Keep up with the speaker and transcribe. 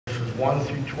1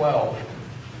 through 12.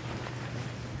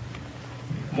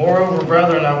 Moreover,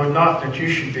 brethren, I would not that you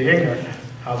should be ignorant,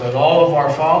 how that all of our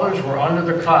fathers were under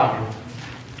the cloud,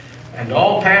 and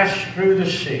all passed through the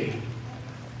sea,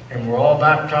 and were all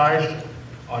baptized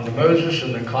unto Moses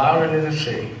in the cloud and in the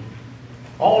sea.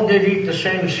 All did eat the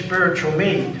same spiritual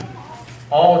meat.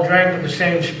 All drank of the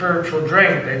same spiritual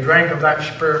drink. They drank of that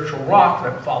spiritual rock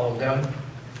that followed them.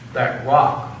 That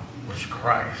rock was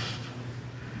Christ.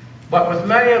 But with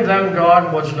many of them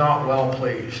God was not well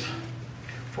pleased,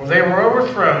 for they were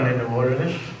overthrown in the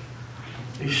wilderness.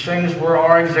 These things were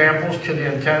our examples, to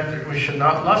the intent that we should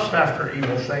not lust after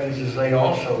evil things as they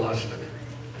also lusted.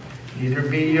 Neither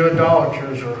be ye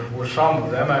idolaters, or were some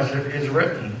of them, as it is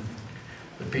written,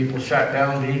 the people sat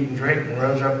down to eat and drink and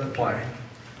rose up to play.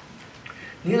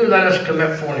 Neither let us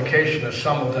commit fornication, as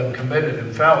some of them committed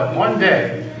and fell in one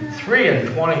day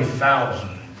 23,000.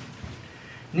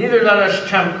 Neither let us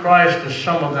tempt Christ, as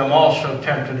some of them also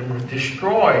tempted and were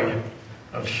destroyed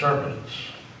of serpents.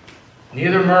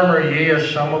 Neither murmur ye, as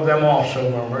some of them also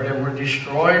murmured and were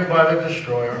destroyed by the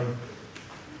destroyer.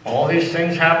 All these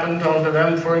things happened unto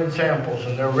them for examples,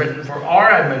 and they're written for our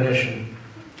admonition,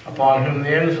 upon whom the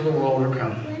ends of the world are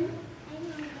come.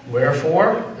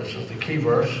 Wherefore, this is the key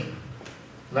verse,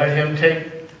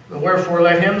 wherefore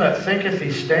let him that thinketh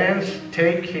he stands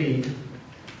take heed,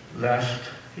 lest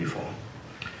he fall.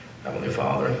 Heavenly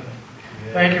Father,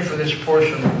 thank you for this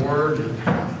portion of the Word.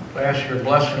 I ask your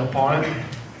blessing upon it.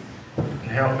 And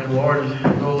help me, Lord,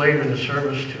 go later in the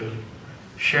service to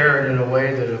share it in a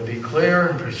way that it'll be clear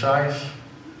and precise,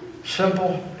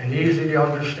 simple and easy to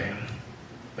understand.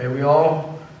 May we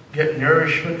all get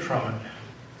nourishment from it.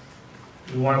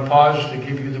 We want to pause to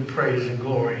give you the praise and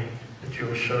glory that you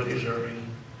are so deserving.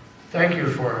 Thank you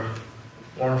for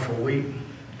a wonderful week.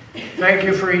 Thank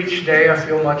you for each day. I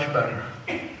feel much better.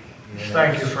 Yes.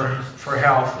 Thank you for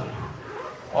health and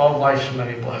all life's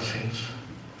many blessings.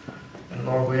 And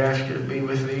Lord, we ask you to be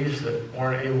with these that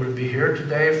weren't able to be here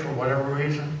today for whatever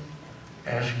reason.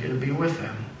 Ask you to be with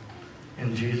them.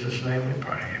 In Jesus' name we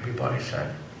pray. Everybody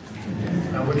said.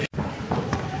 Now, would you...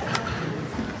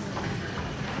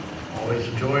 Always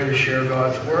a joy to share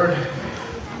God's Word.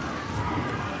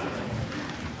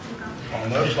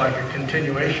 Almost like a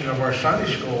continuation of our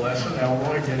Sunday school lesson.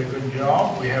 Elroy did a good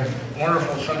job. We have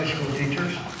wonderful Sunday school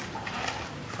teachers.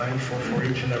 Thankful for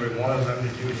each and every one of them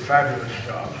to do a fabulous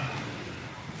job.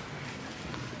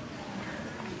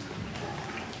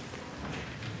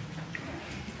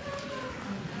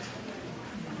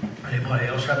 Anybody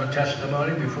else have a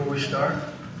testimony before we start?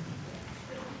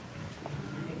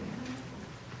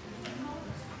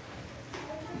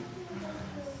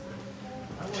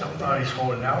 Somebody's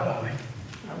holding out on me.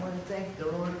 I want to thank the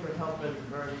Lord for helping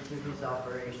Vern through his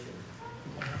operation.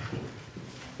 Wonderful.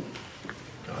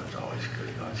 God's always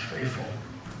good. God's faithful.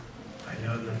 I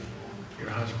know that your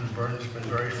husband Vern's been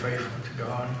very faithful to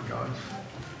God. God's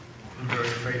been very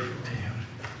faithful to him.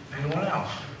 Anyone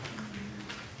else?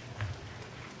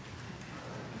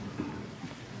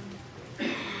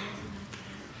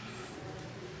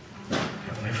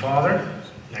 Heavenly Father,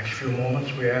 next few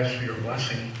moments we ask for your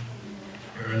blessing,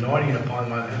 your anointing upon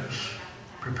my lips.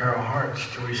 Prepare our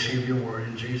hearts to receive your word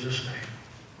in Jesus'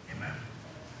 name. Amen.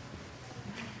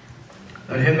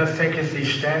 Let him that thinketh he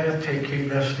standeth take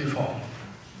heed lest he fall.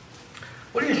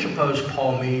 What do you suppose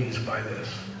Paul means by this?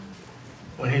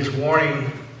 When he's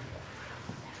warning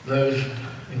those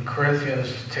in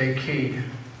Corinthians to take heed.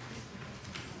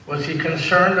 Was he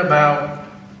concerned about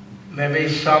maybe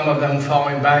some of them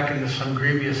falling back into some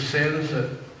grievous sins that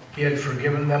he had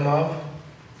forgiven them of?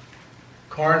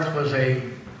 Corinth was a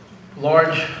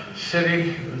large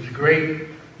city. It was great,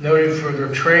 noted for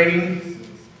their trading,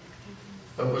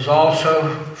 but was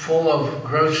also full of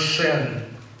gross sin.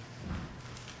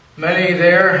 Many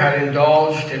there had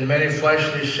indulged in many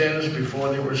fleshly sins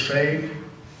before they were saved.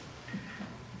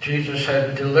 Jesus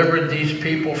had delivered these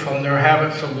people from their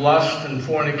habits of lust and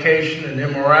fornication and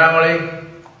immorality.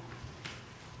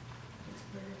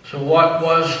 So what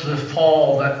was the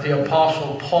fall that the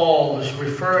Apostle Paul was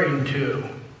referring to?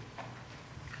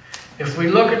 If we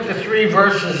look at the 3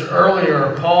 verses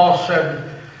earlier, Paul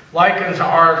likens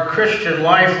our Christian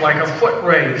life like a foot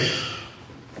race.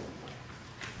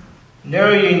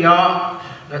 Know ye not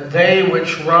that they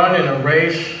which run in a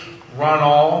race run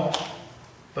all,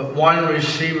 but one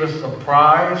receiveth the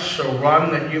prize, so run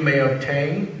that you may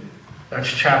obtain. That's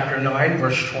chapter 9,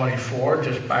 verse 24,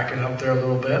 just backing up there a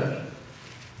little bit.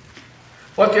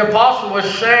 What the apostle was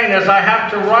saying is, I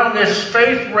have to run this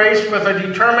faith race with a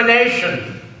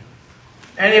determination.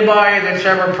 Anybody that's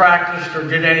ever practiced or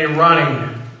did any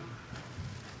running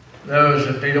knows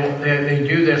that they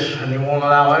do this and they won't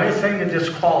allow anything to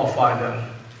disqualify them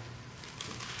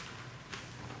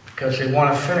because they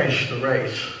want to finish the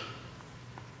race.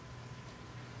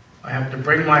 I have to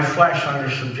bring my flesh under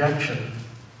subjection.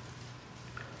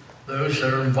 Those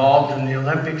that are involved in the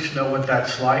Olympics know what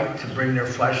that's like, to bring their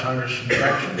flesh under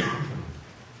subjection.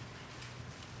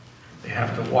 They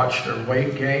have to watch their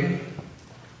weight gain,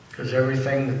 because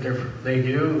everything that they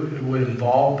do would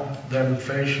involve them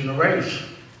finishing the race.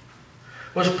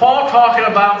 Was Paul talking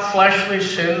about fleshly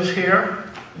sins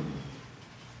here?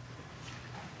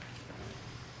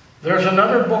 There's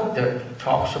another book that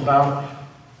talks about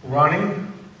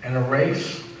running and a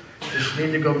race. Just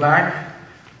need to go back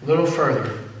a little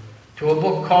further to a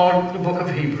book called the Book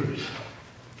of Hebrews.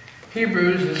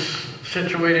 Hebrews is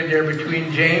situated there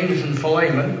between James and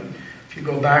Philemon. If you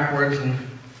go backwards and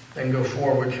then go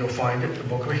forwards, you'll find it, the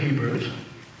Book of Hebrews.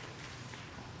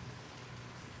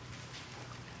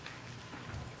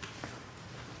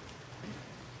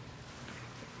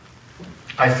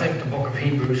 I think the book of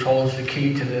Hebrews holds the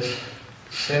key to this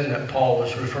sin that Paul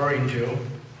was referring to.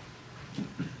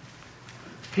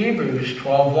 Hebrews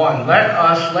 12:1. Let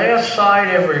us lay aside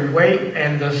every weight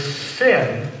and the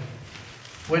sin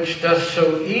which does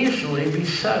so easily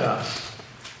beset us,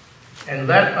 and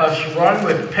let us run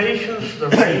with patience the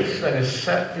race that is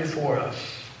set before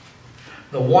us.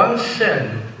 The one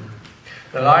sin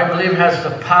that I believe has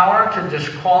the power to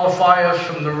disqualify us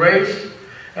from the race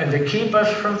and to keep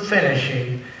us from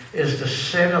finishing is the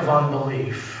sin of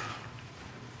unbelief.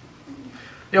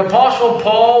 The Apostle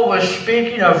Paul was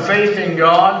speaking of faith in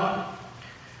God.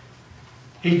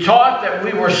 He taught that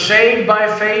we were saved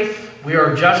by faith, we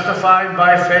are justified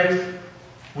by faith,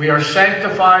 we are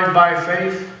sanctified by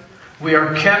faith, we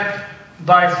are kept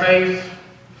by faith,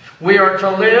 we are to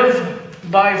live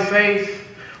by faith,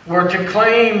 we're to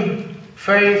claim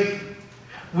faith,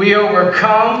 we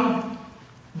overcome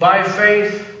by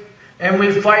faith, and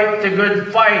we fight the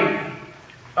good fight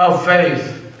of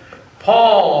faith.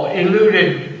 Paul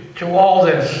alluded to all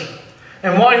this.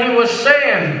 And what he was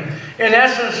saying, in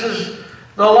essence, is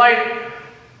the light,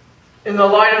 in the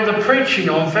light of the preaching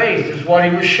on faith, is what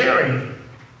he was sharing.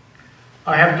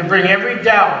 I have to bring every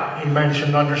doubt, he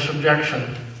mentioned, under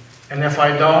subjection. And if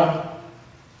I don't,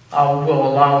 I will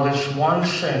allow this one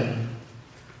sin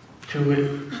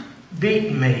to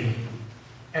beat me.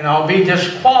 And I'll be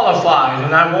disqualified,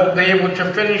 and I won't be able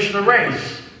to finish the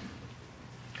race.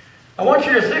 I want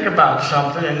you to think about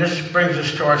something, and this brings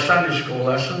us to our Sunday school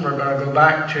lesson. We're going to go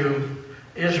back to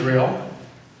Israel.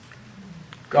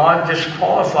 God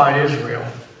disqualified Israel.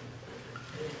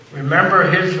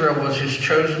 Remember, Israel was his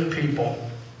chosen people.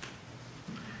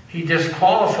 He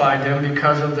disqualified them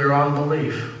because of their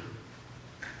unbelief.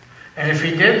 And if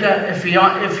he did that,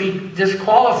 if he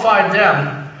disqualified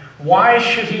them, why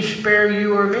should he spare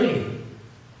you or me?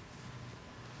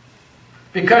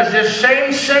 Because this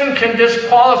same sin can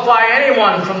disqualify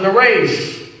anyone from the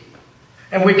race.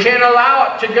 And we can't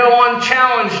allow it to go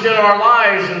unchallenged in our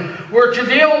lives, and we're to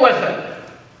deal with it.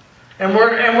 And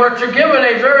we're to give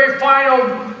it a very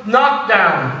final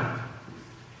knockdown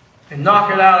and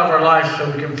knock it out of our lives so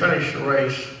we can finish the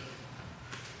race.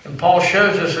 And Paul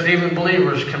shows us that even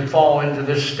believers can fall into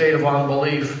this state of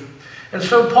unbelief. And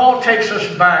so Paul takes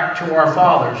us back to our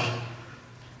fathers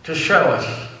to show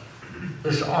us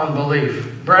this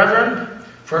unbelief. Brethren,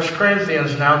 1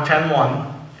 Corinthians now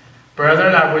 10:1.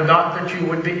 Brethren, I would not that you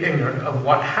would be ignorant of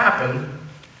what happened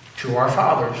to our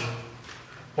fathers.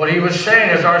 What he was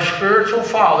saying is our spiritual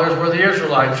fathers were the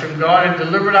Israelites whom God had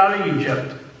delivered out of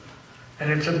Egypt. And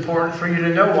it's important for you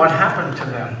to know what happened to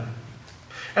them.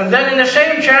 And then in the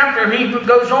same chapter, he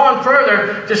goes on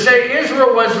further to say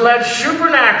Israel was led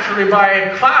supernaturally by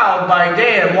a cloud by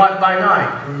day and what by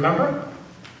night? Remember?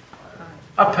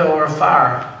 A pillar of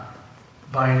fire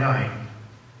by night.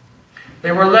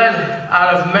 They were led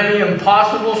out of many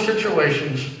impossible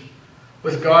situations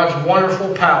with God's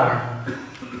wonderful power.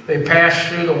 They passed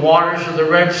through the waters of the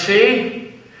Red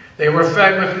Sea. They were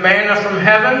fed with manna from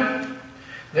heaven.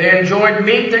 They enjoyed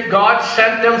meat that God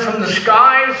sent them from the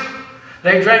skies.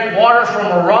 They drank water from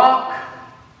a rock,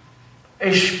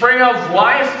 a spring of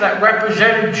life that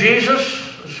represented Jesus.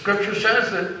 The scripture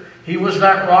says that he was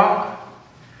that rock.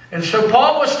 And so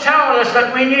Paul was telling us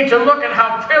that we need to look at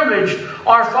how privileged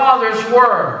our fathers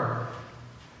were.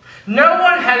 No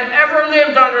one had ever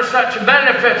lived under such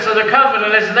benefits of the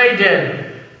covenant as they did.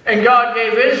 And God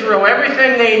gave Israel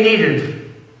everything they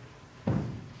needed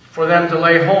for them to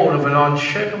lay hold of an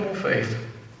unshakable faith.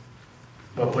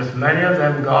 But with many of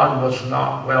them, God was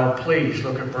not well pleased.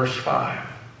 Look at verse 5.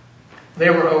 They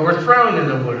were overthrown in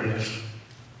the wilderness.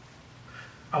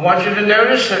 I want you to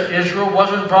notice that Israel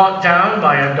wasn't brought down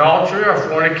by adultery or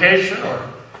fornication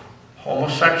or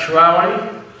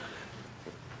homosexuality,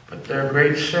 but their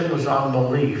great sin was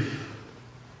unbelief.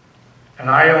 And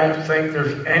I don't think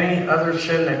there's any other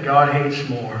sin that God hates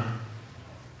more.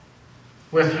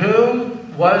 With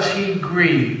whom was he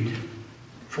grieved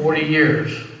 40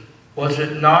 years? Was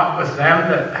it not with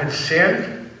them that had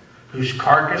sinned, whose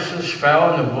carcasses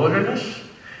fell in the wilderness?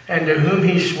 And to whom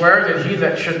he sware that he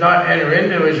that should not enter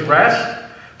into his rest,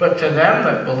 but to them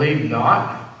that believed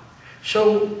not?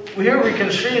 So here we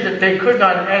can see that they could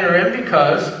not enter in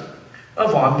because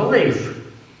of unbelief.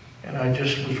 And I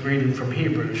just was reading from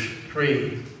Hebrews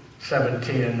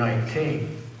 3:17 and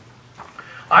 19.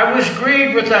 I was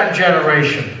grieved with that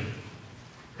generation,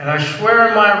 and I swear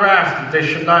in my wrath that they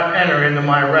should not enter into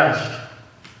my rest.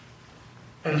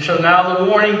 And so now the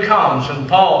warning comes, and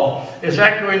Paul is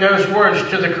echoing those words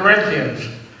to the Corinthians.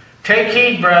 Take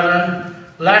heed, brethren,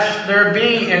 lest there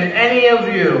be in any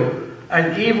of you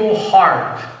an evil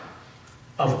heart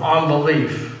of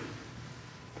unbelief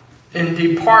in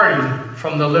departing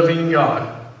from the living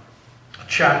God.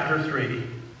 Chapter 3,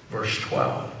 verse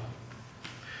 12.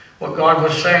 What God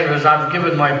was saying is, I've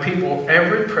given my people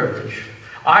every privilege.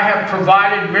 I have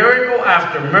provided miracle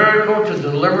after miracle to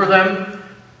deliver them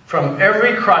from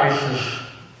every crisis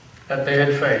that they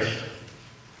had faced.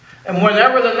 And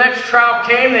whenever the next trial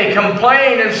came, they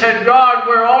complained and said, God,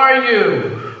 where are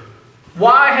you?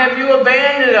 Why have you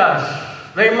abandoned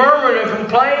us? They murmured and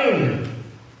complained.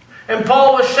 And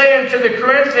Paul was saying to the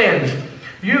Corinthians,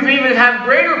 you've even had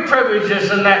greater privileges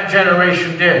than that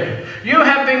generation did. You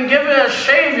have been given a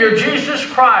Savior, Jesus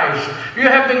Christ. You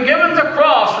have been given the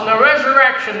cross and the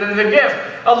resurrection and the gift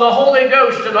of the Holy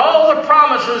Ghost and all the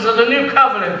promises of the new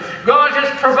covenant. God has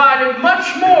provided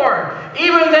much more,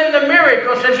 even than the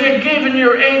miracles that he had given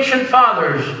your ancient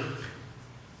fathers.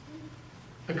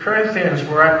 The Corinthians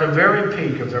were at the very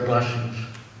peak of their blessings.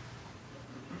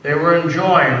 They were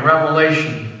enjoying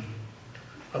revelation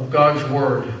of God's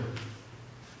Word,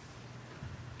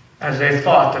 as they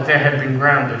thought that they had been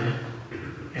grounded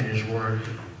in his Word.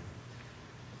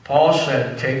 Paul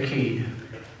said, take heed.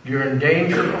 You're in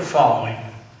danger of falling.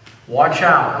 Watch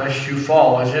out lest you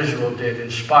fall as Israel did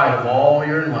in spite of all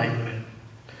your enlightenment.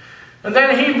 And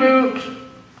then Hebrews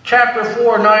chapter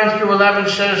 4, 9 through 11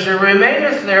 says, there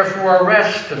remaineth therefore a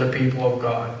rest to the people of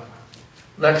God.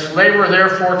 Let's labor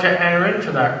therefore to enter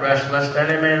into that rest, lest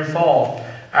any man fall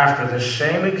after the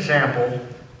same example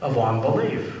of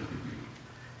unbelief.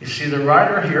 You see, the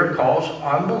writer here calls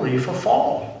unbelief a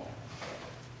fall.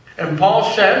 And Paul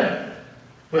said,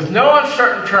 with no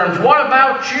uncertain terms, what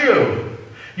about you?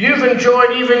 You've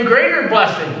enjoyed even greater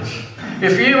blessings.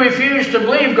 If you refuse to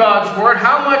believe God's word,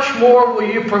 how much more will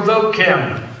you provoke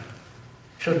him?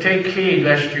 So take heed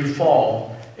lest you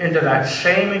fall into that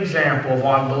same example of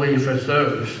unbelief as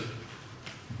those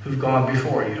who've gone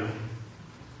before you.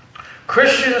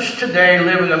 Christians today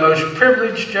live in the most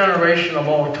privileged generation of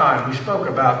all time. We spoke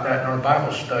about that in our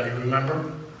Bible study,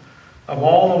 remember? Of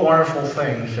all the wonderful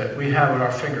things that we have at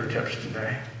our fingertips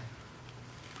today.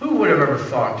 Who would have ever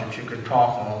thought that you could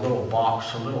talk on a little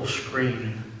box, a little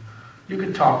screen? You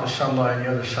could talk to somebody on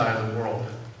the other side of the world.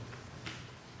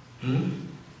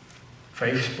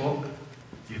 Facebook.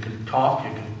 You can talk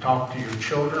to your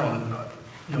children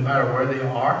no matter where they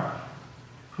are.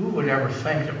 Who would ever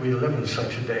think that we live in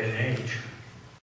such a day and age?